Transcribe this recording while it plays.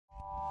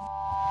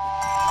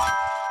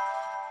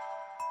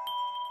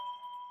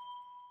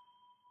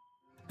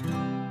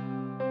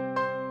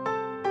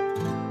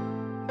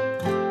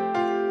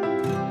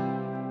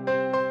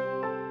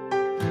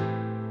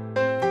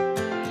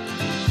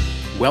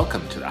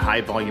Welcome to the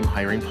High Volume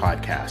Hiring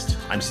Podcast.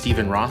 I'm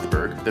Stephen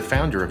Rothberg, the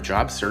founder of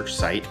job search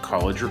site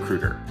College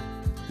Recruiter.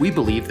 We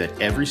believe that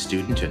every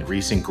student and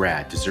recent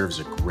grad deserves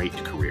a great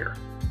career.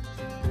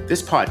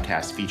 This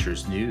podcast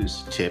features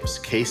news, tips,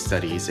 case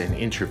studies, and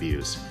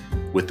interviews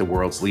with the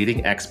world's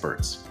leading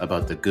experts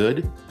about the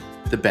good,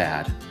 the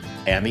bad,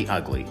 and the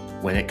ugly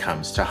when it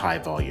comes to high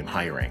volume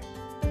hiring.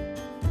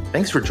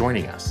 Thanks for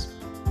joining us.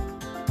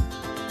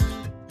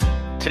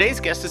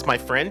 Today's guest is my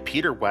friend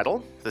Peter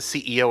Weddle, the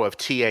CEO of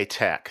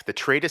TAtech, the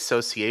trade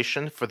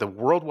association for the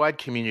worldwide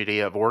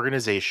community of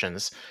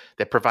organizations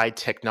that provide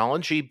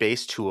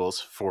technology-based tools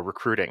for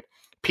recruiting.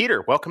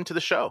 Peter, welcome to the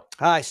show.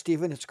 Hi,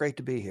 Stephen. It's great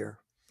to be here.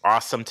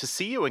 Awesome to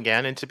see you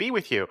again and to be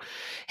with you.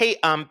 Hey,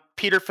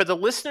 Peter, for the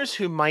listeners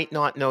who might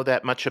not know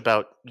that much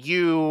about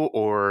you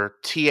or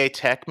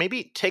TAtech,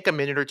 maybe take a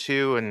minute or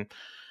two and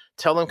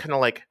tell them kind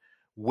of like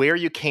where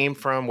you came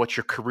from, what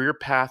your career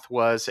path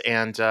was,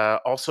 and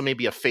also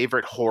maybe a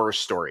favorite horror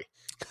story.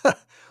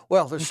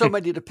 Well, there's so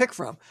many to pick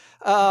from.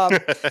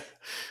 I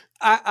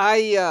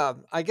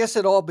guess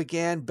it all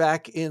began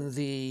back in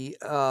the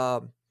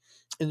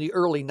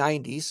early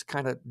 90s,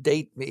 kind of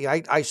date me.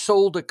 I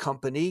sold a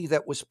company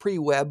that was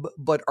pre-web,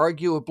 but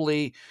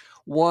arguably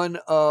one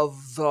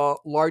of the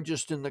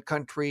largest in the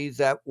country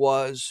that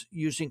was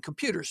using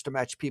computers to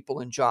match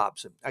people in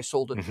jobs. And I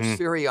sold it to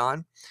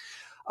Spherion.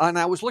 And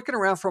I was looking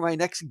around for my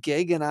next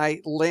gig, and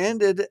I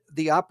landed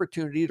the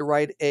opportunity to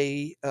write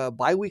a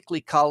biweekly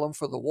column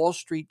for the Wall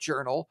Street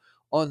Journal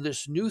on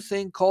this new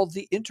thing called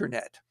the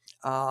internet,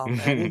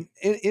 and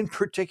in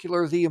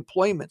particular, the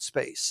employment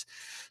space.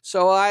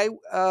 So I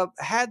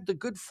had the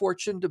good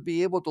fortune to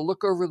be able to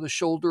look over the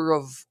shoulder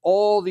of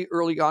all the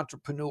early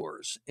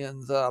entrepreneurs in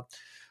the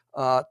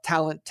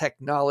talent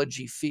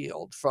technology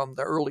field, from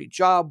the early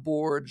job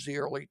boards, the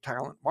early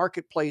talent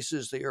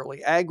marketplaces, the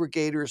early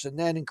aggregators, and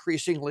then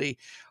increasingly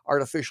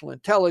artificial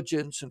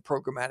intelligence and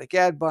programmatic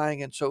ad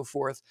buying and so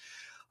forth.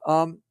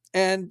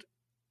 And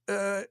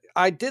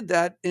I did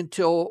that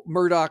until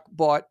Murdoch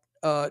bought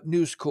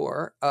News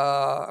Corp,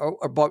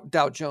 or bought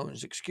Dow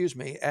Jones, excuse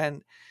me.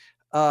 And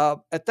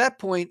at that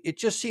point, it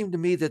just seemed to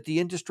me that the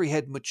industry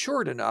had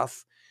matured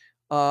enough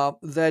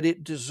that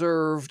it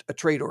deserved a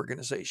trade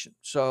organization.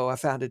 So I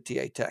founded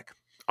TAtech.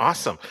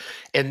 Awesome.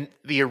 And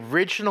the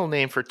original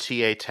name for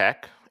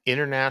TAtech,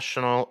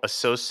 International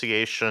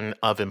Association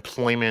of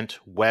Employment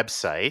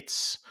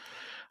Websites,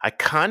 I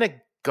kind of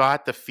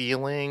got the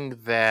feeling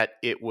that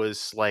it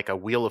was like a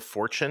Wheel of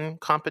Fortune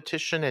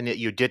competition and that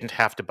you didn't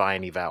have to buy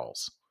any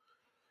vowels.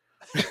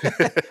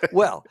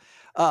 Well,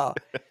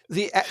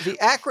 the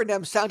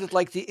acronym sounded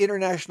like the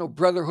International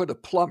Brotherhood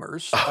of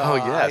Plumbers. Oh,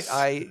 yes.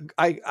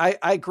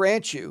 I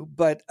grant you,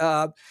 but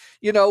at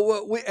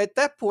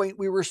that point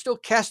we were still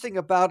casting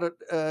about it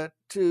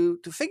to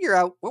figure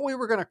out what we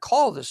were going to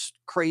call this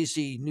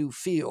crazy new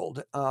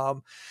field.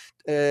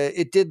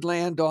 It did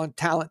land on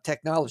talent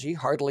technology,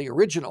 hardly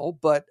original,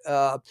 but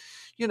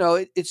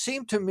it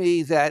seemed to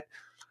me that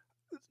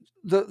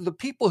the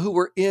people who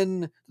were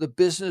in the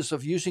business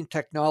of using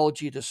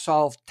technology to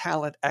solve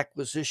talent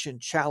acquisition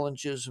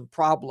challenges and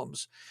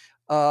problems,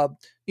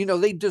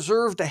 they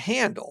deserved a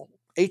handle.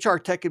 HR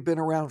Tech had been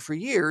around for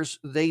years.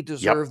 They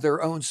deserved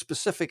their own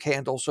specific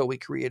handle, so we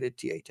created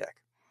TAtech.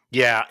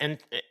 Yeah, and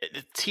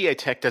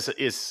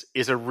TAtech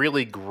is a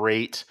really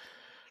great,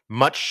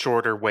 much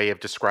shorter way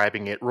of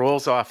describing it.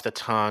 Rolls off the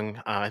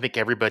tongue. I think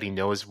everybody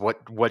knows what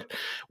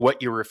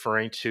you're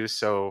referring to.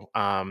 So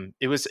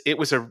it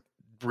was a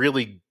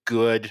really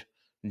good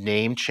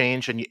name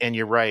change, and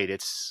you're right.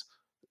 It's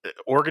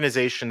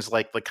organizations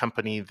like the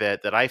company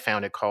that I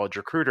founded, College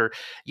Recruiter.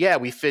 Yeah,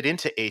 we fit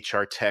into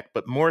HR Tech,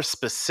 but more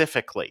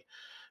specifically,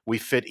 we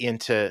fit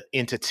into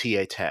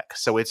TAtech.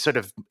 So it's sort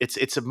of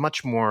it's a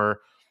much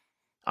more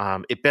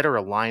it better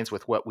aligns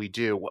with what we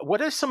do.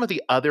 What are some of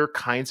the other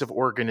kinds of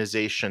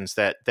organizations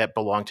that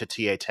belong to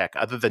TAtech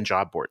other than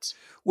job boards?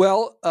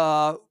 Well,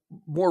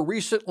 more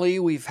recently,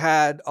 we've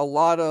had a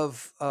lot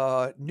of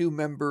new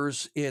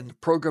members in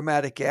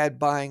programmatic ad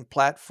buying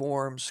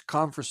platforms,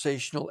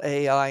 conversational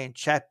AI and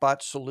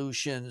chatbot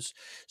solutions,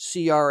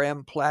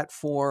 CRM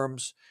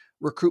platforms,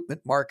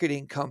 recruitment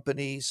marketing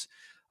companies.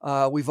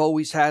 We've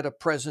always had a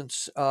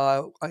presence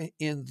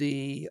in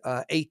the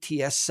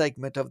ATS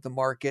segment of the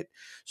market.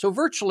 So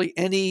virtually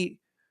any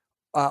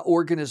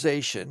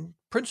organization,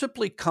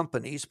 principally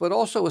companies, but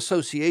also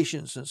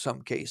associations in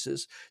some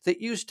cases,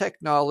 that use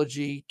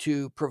technology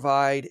to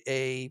provide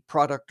a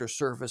product or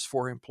service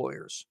for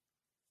employers.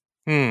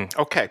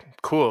 Okay,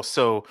 cool.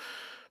 So,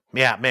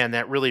 yeah, man,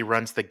 that really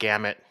runs the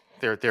gamut.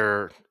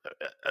 They're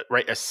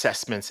right,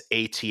 assessments,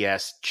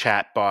 ATS,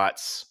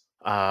 chatbots.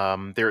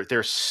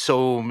 There's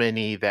so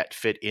many that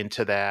fit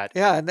into that.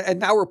 Yeah, and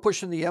now we're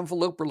pushing the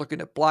envelope. We're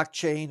looking at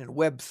blockchain and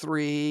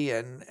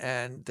Web3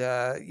 and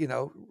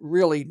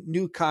really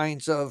new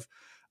kinds of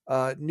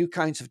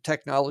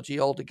technology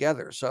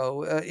altogether.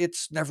 So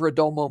it's never a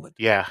dull moment.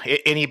 Yeah,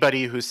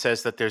 anybody who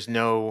says that there's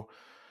no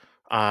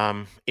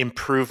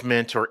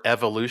improvement or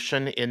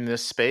evolution in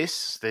this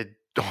space,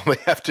 all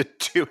they have to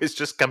do is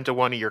just come to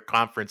one of your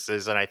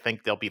conferences, and I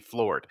think they'll be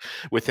floored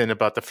within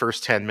about the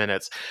first 10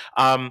 minutes.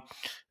 Um,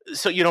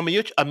 so,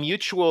 a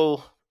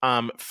mutual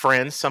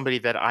friend, somebody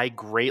that I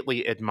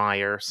greatly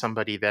admire,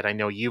 somebody that I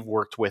know you've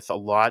worked with a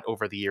lot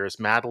over the years,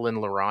 Madeline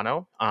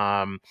Lorano,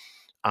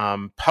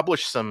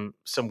 published some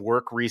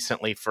work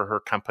recently for her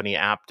company,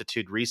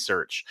 Aptitude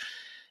Research.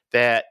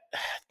 That,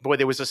 boy,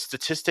 there was a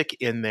statistic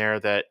in there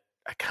that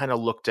I kind of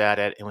looked at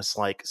it and was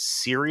like,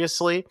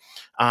 seriously?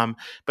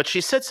 But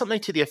she said something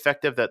to the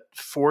effect of that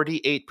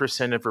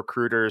 48% of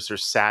recruiters are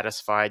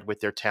satisfied with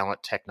their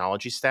talent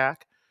technology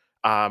stack.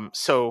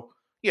 So,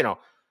 you know,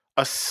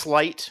 a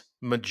slight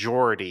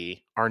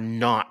majority are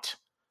not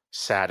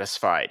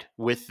satisfied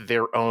with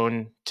their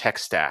own tech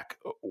stack.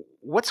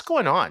 What's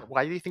going on?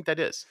 Why do you think that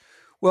is?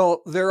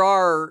 Well, there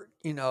are,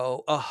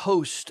 a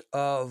host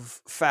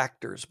of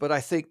factors, but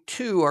I think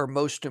two are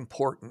most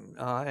important,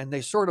 and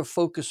they sort of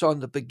focus on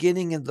the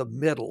beginning and the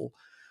middle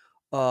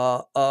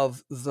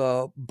of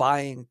the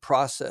buying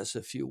process,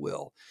 if you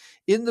will.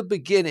 In the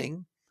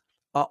beginning,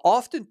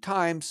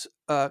 oftentimes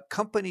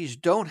companies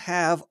don't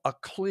have a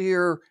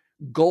clear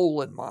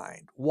goal in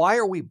mind. Why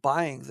are we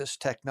buying this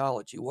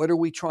technology? What are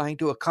we trying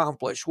to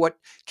accomplish? What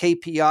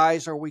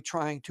KPIs are we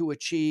trying to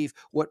achieve?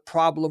 What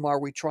problem are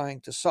we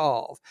trying to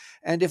solve?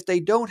 And if they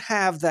don't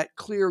have that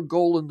clear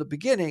goal in the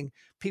beginning,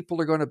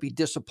 people are going to be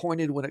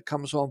disappointed when it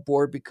comes on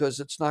board because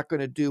it's not going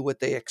to do what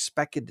they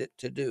expected it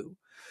to do.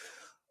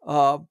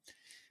 Uh,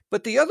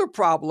 but the other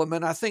problem,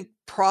 and I think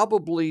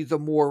probably the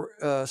more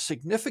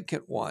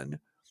significant one,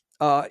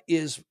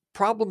 is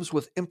problems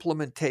with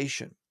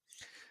implementation.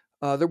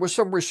 There was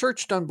some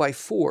research done by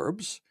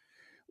Forbes,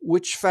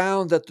 which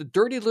found that the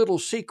dirty little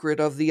secret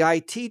of the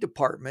IT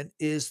department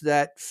is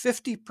that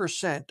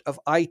 50% of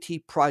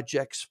IT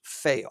projects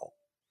fail.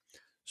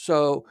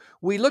 So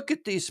we look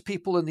at these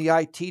people in the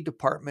IT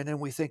department and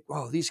we think,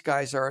 oh, these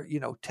guys are,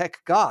 tech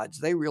gods.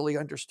 They really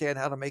understand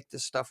how to make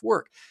this stuff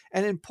work.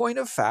 And in point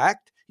of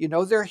fact,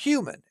 they're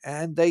human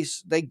and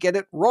they get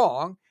it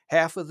wrong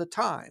half of the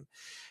time.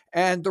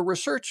 And the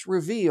research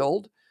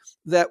revealed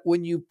that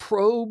when you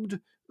probed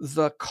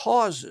the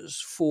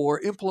causes for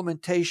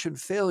implementation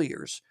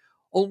failures,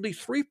 only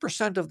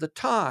 3% of the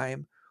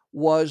time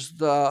was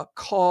the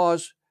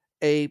cause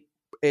a,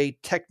 a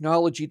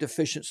technology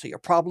deficiency, a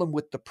problem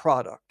with the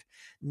product.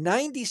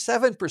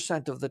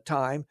 97% of the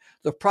time,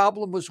 the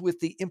problem was with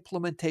the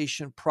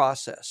implementation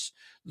process,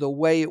 the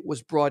way it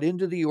was brought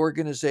into the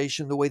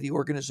organization, the way the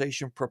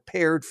organization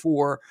prepared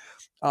for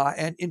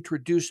and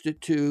introduced it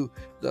to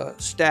the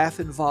staff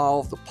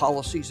involved, the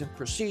policies and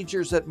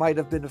procedures that might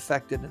have been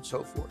affected, and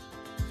so forth.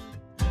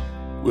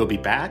 We'll be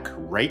back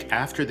right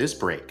after this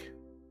break.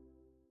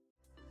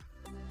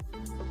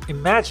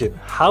 Imagine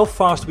how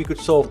fast we could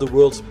solve the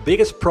world's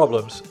biggest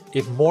problems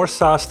if more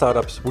SaaS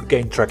startups would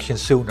gain traction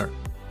sooner.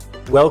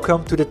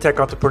 Welcome to the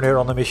Tech Entrepreneur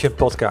on a Mission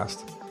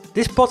podcast.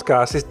 This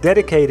podcast is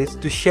dedicated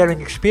to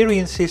sharing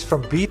experiences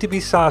from B2B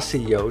SaaS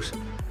CEOs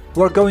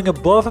who are going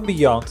above and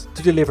beyond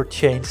to deliver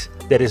change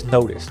that is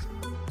noticed.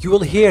 You will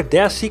hear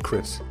their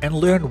secrets and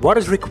learn what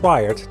is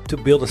required to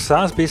build a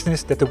SaaS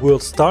business that the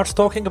world starts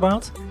talking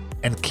about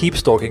and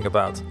keeps talking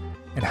about,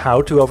 and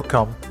how to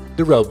overcome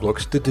the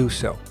roadblocks to do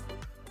so.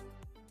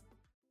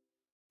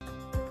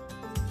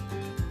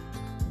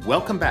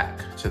 Welcome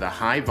back to the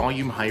High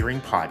Volume Hiring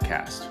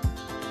Podcast.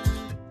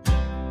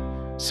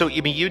 So,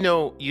 you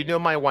know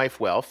my wife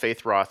well,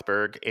 Faith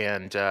Rothberg,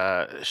 and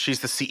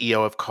she's the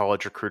CEO of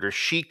College Recruiter.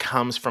 She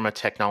comes from a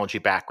technology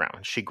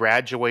background. She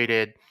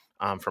graduated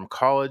from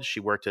college. She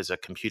worked as a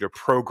computer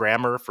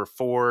programmer for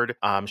Ford.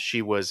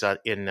 She was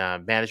in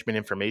management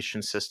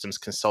information systems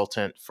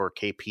consultant for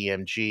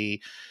KPMG.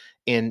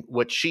 And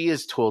what she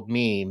has told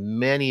me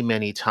many,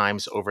 many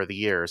times over the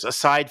years,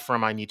 aside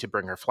from I need to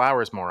bring her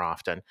flowers more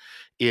often,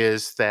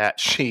 is that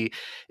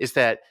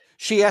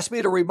She asked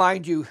me to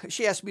remind you.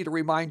 She asked me to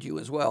remind you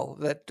as well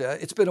that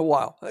it's been a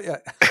while. Yeah.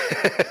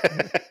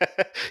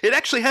 It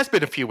actually has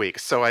been a few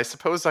weeks, so I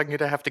suppose I'm going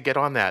to have to get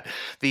on that.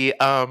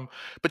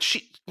 But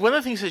one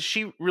of the things that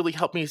she really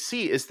helped me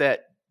see is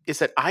that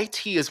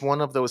IT is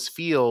one of those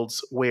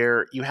fields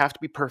where you have to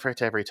be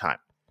perfect every time.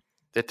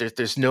 That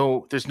there's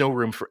no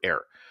room for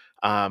error.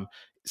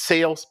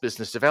 Sales,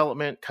 business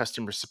development,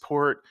 customer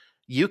support,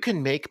 you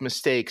can make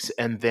mistakes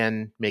and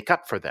then make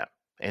up for them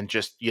and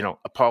just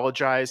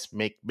apologize,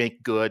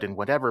 make good and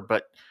whatever.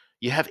 But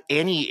you have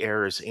any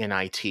errors in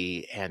IT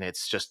and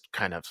it's just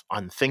kind of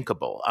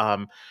unthinkable.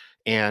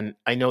 And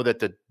I know that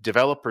the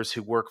developers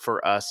who work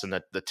for us and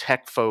the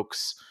tech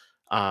folks,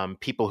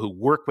 people who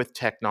work with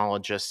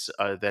technologists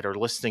that are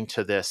listening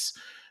to this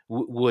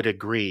would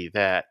agree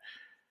that,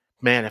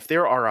 man, if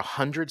there are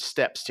 100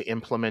 steps to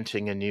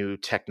implementing a new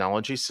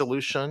technology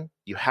solution,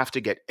 you have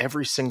to get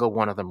every single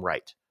one of them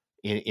right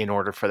in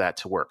order for that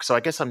to work. So I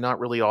guess I'm not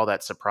really all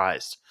that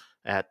surprised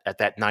at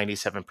that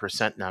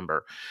 97%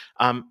 number.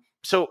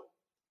 So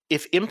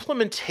if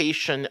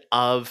implementation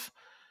of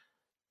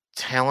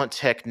talent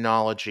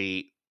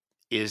technology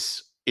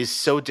is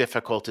so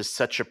difficult, is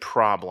such a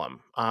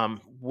problem,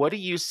 what do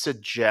you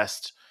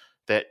suggest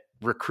that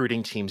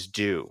recruiting teams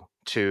do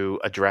to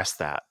address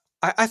that?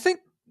 I think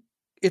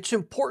it's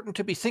important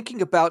to be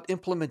thinking about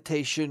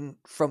implementation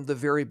from the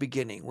very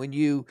beginning. When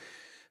you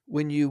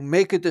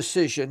make a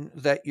decision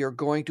that you're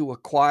going to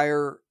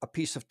acquire a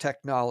piece of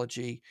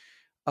technology,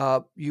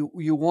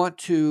 you want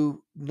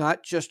to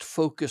not just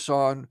focus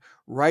on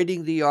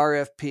writing the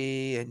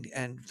RFP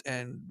and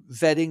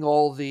vetting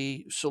all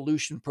the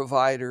solution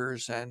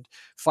providers and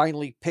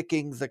finally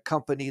picking the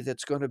company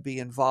that's going to be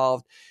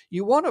involved.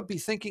 You want to be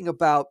thinking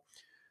about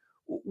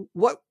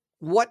what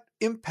what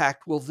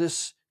impact will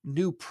this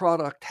new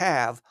product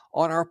have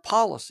on our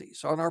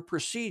policies, on our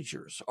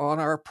procedures, on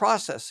our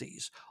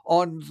processes,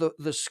 on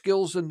the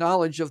skills and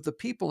knowledge of the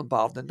people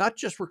involved, and not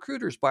just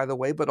recruiters, by the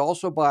way, but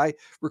also by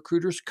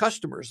recruiters'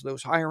 customers,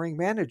 those hiring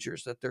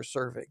managers that they're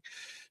serving.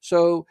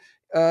 So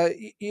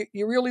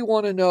you really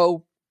want to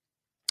know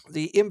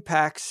the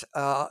impacts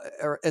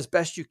as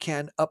best you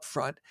can up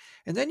front.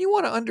 And then you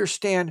want to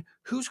understand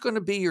who's going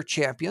to be your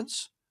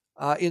champions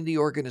in the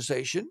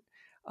organization,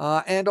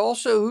 and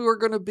also who are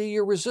going to be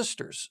your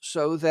resistors,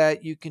 so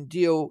that you can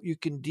deal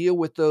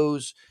with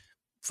those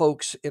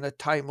folks in a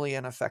timely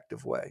and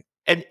effective way.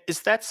 And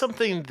is that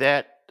something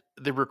that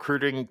the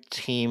recruiting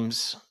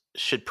teams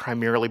should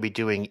primarily be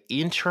doing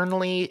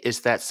internally?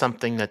 Is that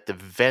something that the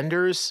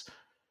vendors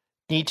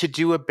need to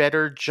do a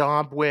better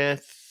job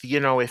with?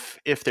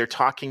 If they're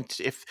talking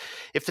to,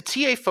 if the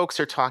TA folks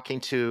are talking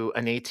to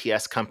an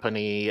ATS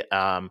company,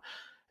 a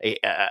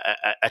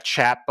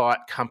chatbot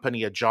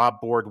company, a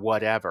job board,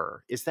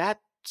 whatever, is that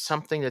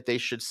something that they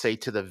should say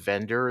to the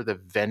vendor? The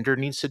vendor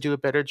needs to do a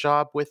better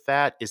job with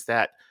that. Is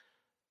that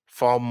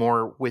fall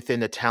more within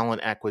the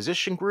talent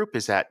acquisition group?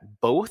 Is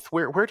that both?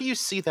 Where do you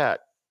see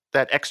that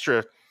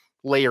extra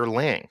layer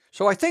laying?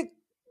 So I think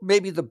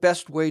maybe the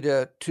best way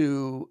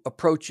to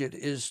approach it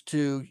is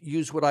to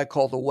use what I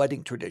call the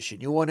wedding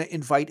tradition. You want to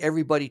invite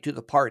everybody to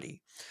the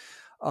party.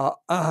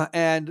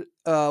 And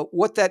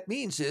what that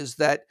means is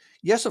that,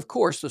 yes, of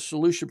course, the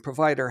solution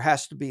provider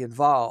has to be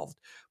involved,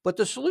 but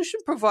the solution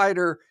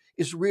provider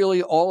is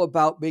really all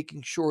about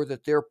making sure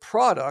that their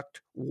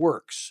product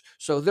works.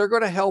 So they're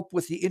going to help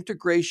with the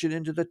integration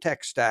into the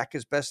tech stack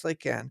as best they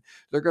can.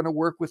 They're going to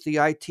work with the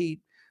IT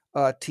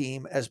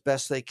team as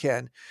best they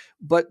can.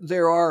 But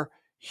there are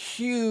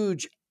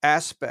huge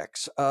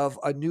aspects of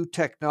a new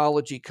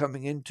technology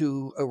coming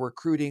into a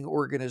recruiting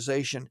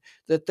organization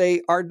that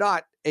they are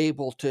not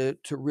able to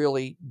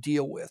really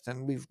deal with,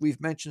 and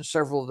we've mentioned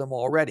several of them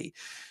already.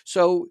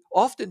 So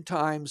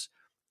oftentimes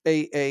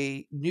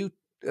a new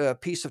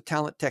piece of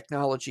talent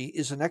technology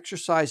is an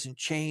exercise in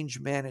change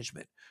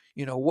management.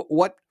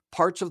 What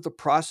parts of the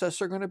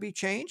process are going to be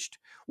changed,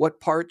 what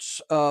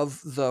parts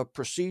of the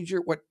procedure,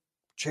 what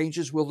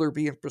changes will there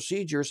be in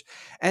procedures,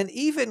 and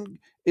even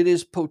it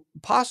is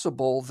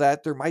possible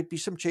that there might be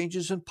some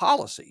changes in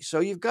policy. So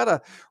you've got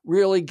to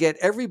really get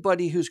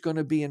everybody who's going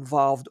to be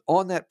involved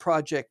on that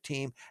project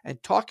team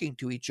and talking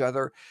to each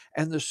other.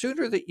 And the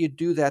sooner that you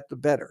do that, the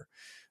better.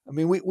 I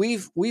mean,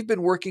 we've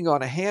been working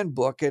on a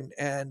handbook,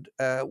 and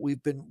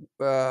we've been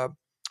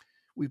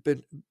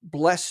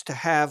blessed to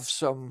have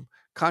some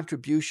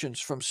contributions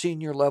from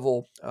senior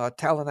level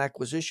talent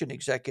acquisition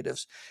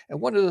executives.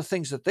 And one of the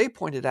things that they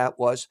pointed out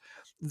was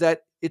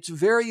that it's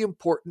very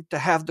important to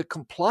have the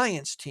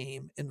compliance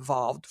team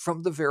involved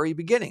from the very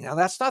beginning. Now,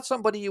 that's not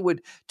somebody you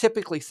would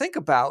typically think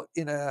about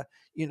in a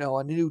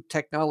new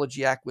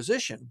technology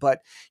acquisition,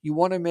 but you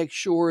want to make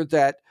sure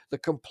that the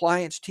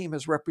compliance team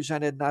is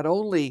represented not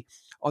only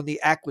on the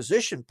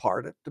acquisition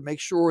part, to make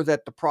sure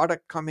that the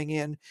product coming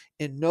in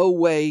no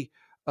way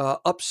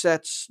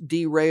upsets,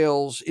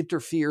 derails,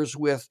 interferes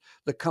with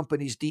the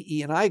company's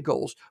DE&I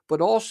goals, but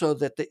also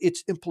that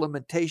its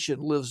implementation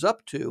lives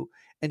up to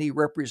any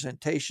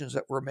representations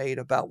that were made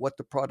about what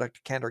the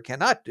product can or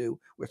cannot do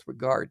with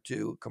regard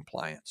to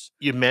compliance.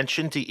 You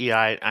mentioned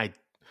DEI. I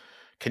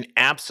can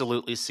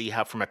absolutely see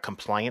how, from a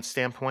compliance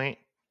standpoint,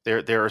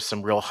 there are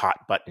some real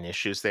hot button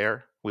issues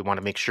there. We want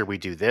to make sure we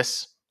do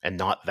this and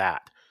not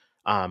that.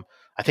 I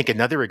think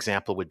another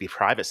example would be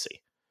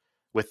privacy.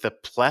 With the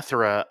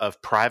plethora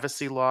of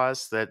privacy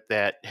laws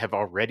that have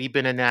already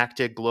been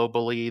enacted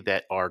globally,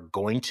 that are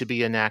going to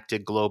be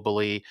enacted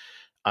globally,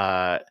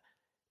 uh,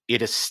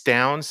 it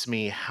astounds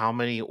me how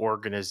many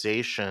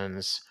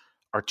organizations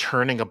are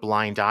turning a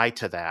blind eye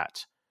to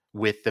that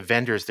with the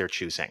vendors they're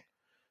choosing.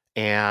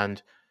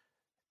 And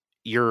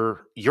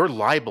you're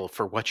liable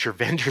for what your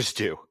vendors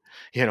do.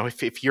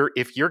 If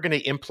you're going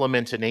to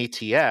implement an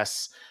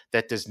ATS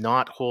that does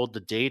not hold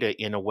the data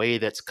in a way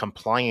that's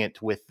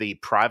compliant with the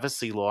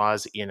privacy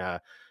laws in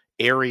a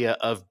area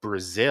of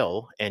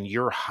Brazil, and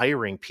you're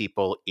hiring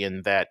people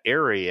in that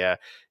area,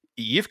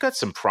 you've got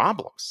some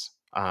problems.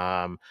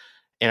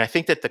 And I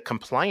think that the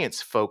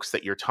compliance folks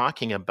that you're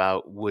talking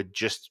about would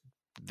just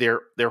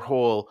their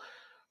whole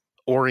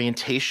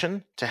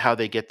orientation to how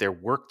they get their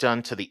work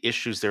done, to the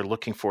issues they're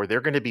looking for, they're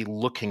going to be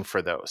looking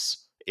for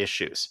those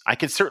issues. I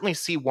could certainly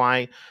see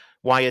why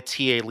a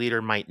TA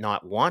leader might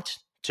not want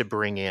to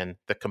bring in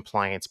the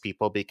compliance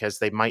people, because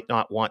they might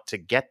not want to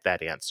get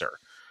that answer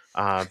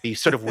be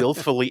sort of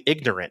willfully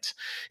ignorant.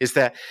 Is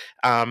that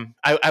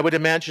I would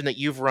imagine that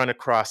you've run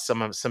across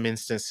some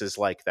instances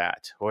like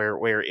that,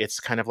 where it's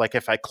kind of like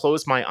if I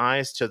close my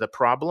eyes to the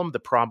problem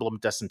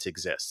doesn't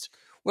exist.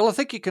 Well, I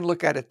think you can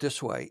look at it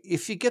this way.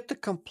 If you get the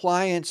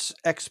compliance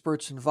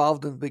experts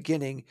involved in the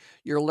beginning,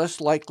 you're less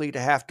likely to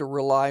have to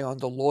rely on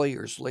the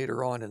lawyers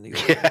later on in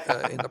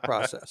the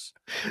process.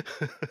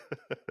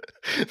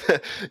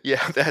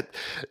 Yeah,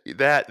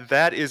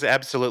 that is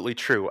absolutely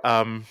true.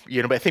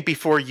 But I think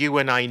before you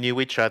and I knew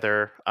each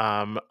other,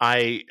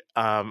 I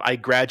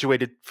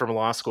graduated from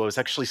law school. I was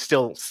actually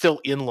still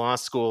in law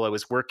school. I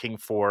was working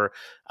for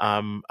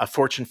a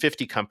Fortune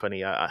 50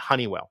 company,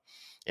 Honeywell,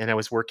 and I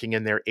was working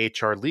in their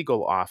HR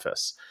legal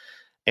office.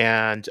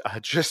 And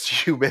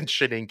just you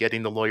mentioning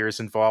getting the lawyers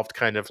involved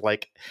kind of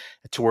like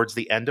towards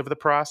the end of the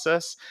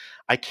process,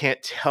 I can't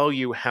tell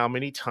you how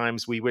many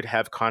times we would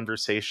have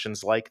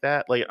conversations like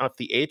that. Like if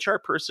the HR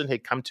person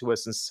had come to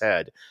us and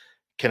said,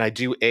 "Can I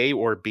do A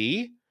or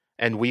B?"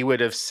 And we would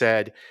have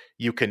said,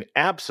 "You can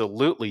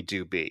absolutely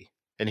do B.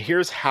 And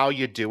here's how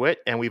you do it.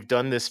 And we've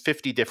done this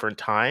 50 different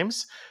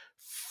times.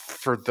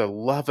 For the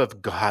love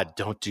of God,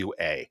 don't do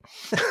A."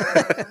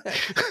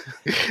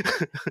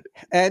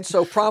 And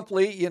so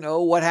promptly,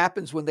 what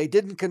happens when they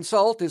didn't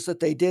consult is that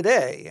they did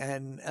A,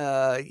 and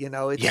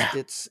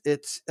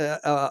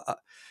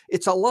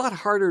it's a lot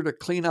harder to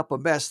clean up a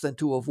mess than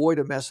to avoid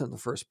a mess in the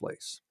first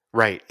place.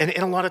 Right. And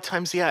a lot of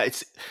times,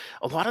 it's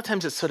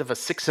sort of a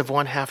six of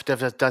one, half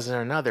of a dozen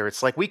of another.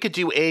 It's like we could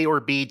do A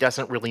or B,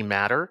 doesn't really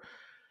matter.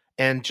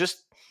 And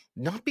just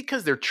not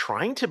because they're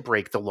trying to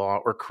break the law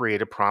or create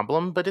a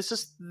problem, but it's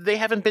just they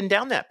haven't been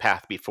down that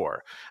path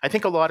before. I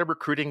think a lot of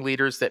recruiting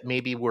leaders that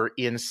maybe were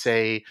in,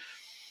 say,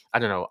 I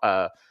don't know,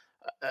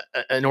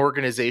 an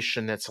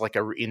organization that's like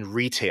in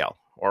retail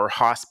or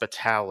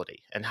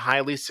hospitality and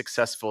highly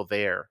successful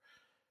there.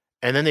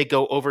 And then they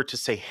go over to,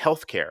 say,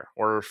 healthcare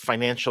or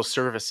financial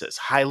services,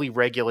 highly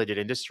regulated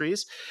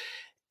industries.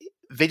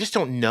 They just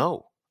don't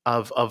know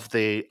of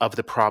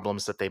the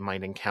problems that they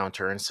might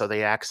encounter, and so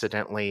they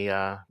accidentally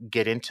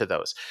get into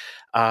those.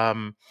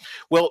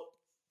 Well,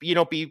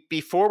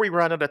 before we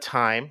run out of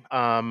time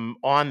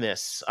on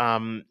this,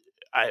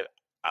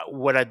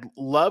 what I'd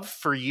love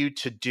for you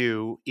to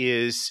do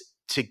is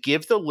to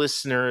give the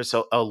listeners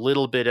a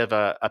little bit of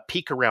a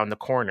peek around the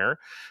corner.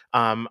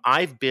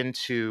 I've been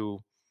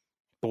to,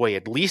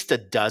 at least a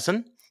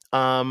dozen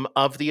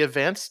of the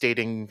events,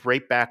 dating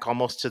right back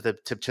almost to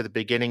the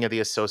beginning of the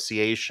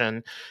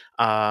association.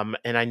 And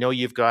I know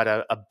you've got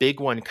a big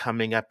one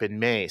coming up in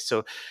May.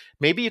 So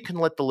maybe you can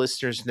let the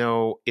listeners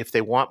know if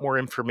they want more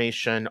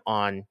information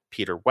on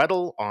Peter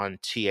Weddle, on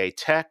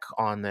TAtech,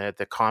 on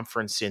the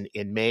conference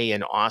in May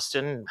in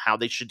Austin, how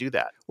they should do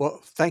that.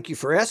 Well, thank you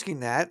for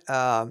asking that.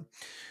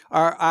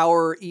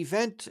 Our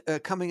event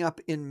coming up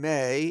in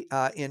May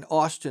in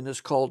Austin is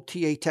called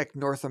TAtech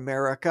North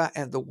America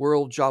and the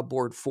World Job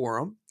Board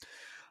Forum.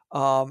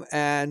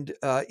 And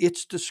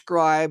it's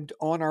described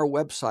on our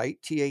website,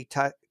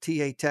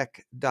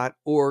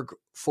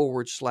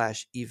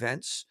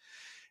 tatech.org/events.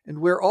 And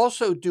we're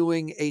also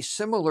doing a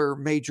similar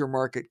major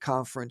market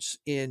conference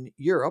in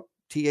Europe,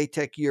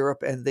 TAtech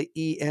Europe and the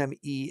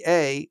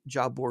EMEA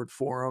Job Board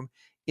Forum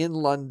in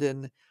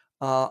London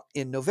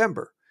in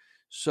November.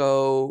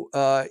 So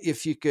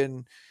if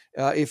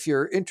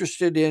you're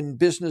interested in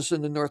business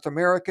in the North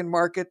American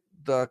market,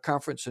 the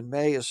conference in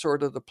May is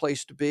sort of the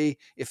place to be.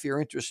 If you're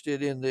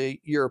interested in the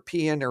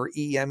European or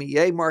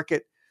EMEA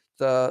market,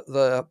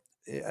 the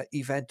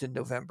event in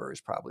November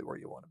is probably where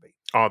you want to be.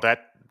 Oh,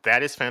 that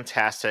is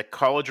fantastic.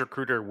 College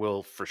Recruiter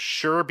will for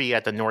sure be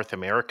at the North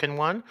American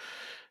one.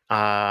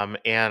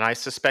 And I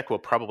suspect we'll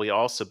probably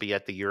also be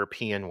at the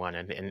European one,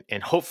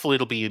 and hopefully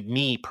it'll be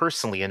me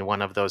personally in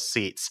one of those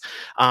seats.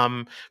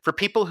 For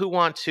people who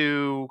want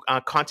to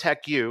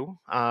contact you,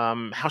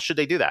 how should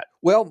they do that?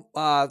 Well,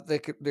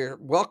 they're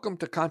welcome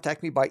to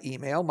contact me by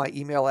email. My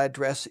email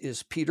address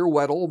is Peter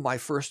Weddle, my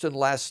first and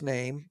last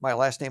name. My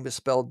last name is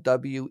spelled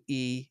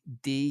WEDDLE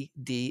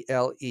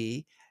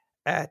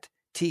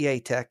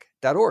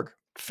 @tatech.org.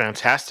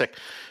 Fantastic.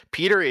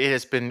 Peter, it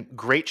has been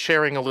great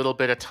sharing a little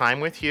bit of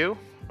time with you,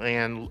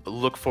 and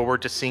look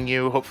forward to seeing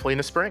you hopefully in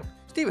the spring.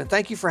 Stephen,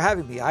 thank you for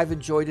having me. I've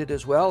enjoyed it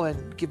as well,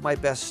 and give my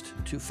best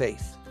to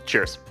Faith.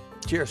 Cheers.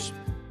 Cheers.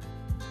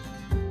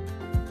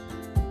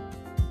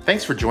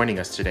 Thanks for joining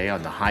us today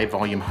on the High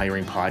Volume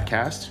Hiring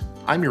Podcast.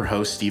 I'm your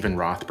host, Stephen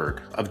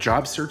Rothberg, of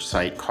job search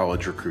site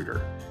College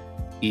Recruiter.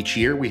 Each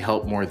year, we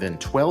help more than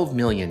 12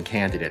 million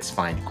candidates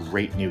find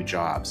great new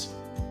jobs.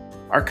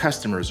 Our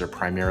customers are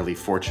primarily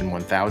Fortune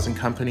 1000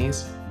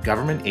 companies,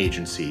 government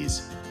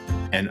agencies,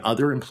 and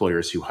other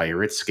employers who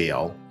hire at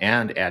scale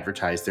and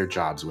advertise their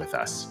jobs with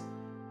us.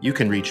 You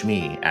can reach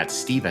me at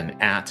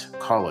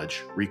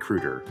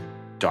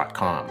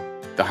stephen@collegerecruiter.com.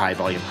 The High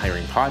Volume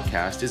Hiring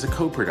Podcast is a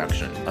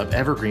co-production of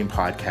Evergreen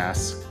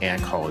Podcasts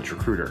and College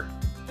Recruiter.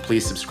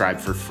 Please subscribe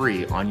for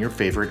free on your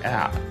favorite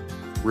app.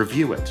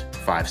 Review it.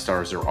 5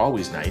 stars are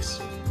always nice.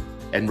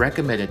 And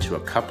recommend it to a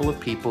couple of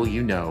people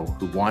you know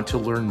who want to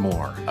learn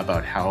more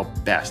about how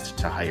best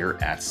to hire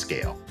at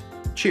scale.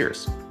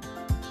 Cheers.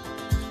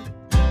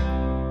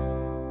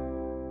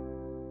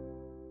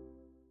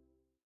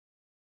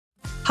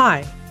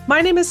 Hi,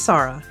 my name is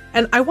Sarah,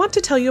 and I want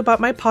to tell you about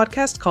my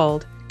podcast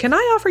called Can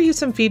I Offer You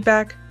Some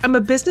Feedback? I'm a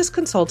business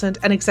consultant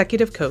and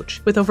executive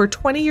coach with over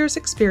 20 years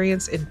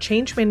experience in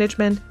change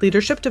management,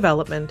 leadership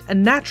development,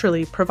 and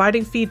naturally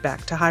providing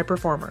feedback to high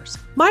performers.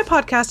 My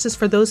podcast is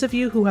for those of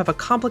you who have a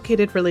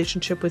complicated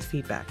relationship with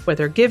feedback,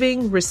 whether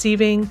giving,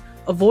 receiving,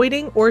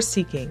 avoiding, or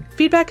seeking.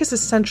 Feedback is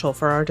essential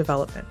for our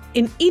development.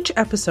 In each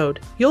episode,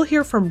 you'll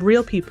hear from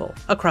real people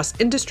across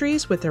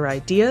industries with their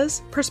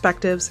ideas,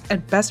 perspectives,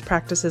 and best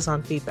practices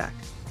on feedback.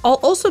 I'll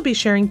also be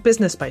sharing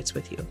business bites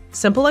with you,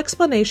 simple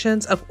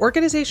explanations of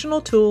organizational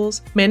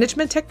tools,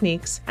 management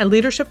techniques, and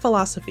leadership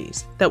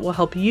philosophies that will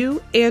help you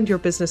and your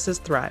businesses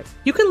thrive.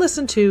 You can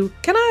listen to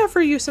Can I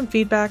Offer You Some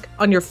Feedback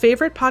on your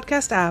favorite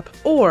podcast app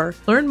or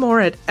learn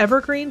more at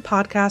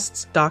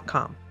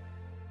evergreenpodcasts.com.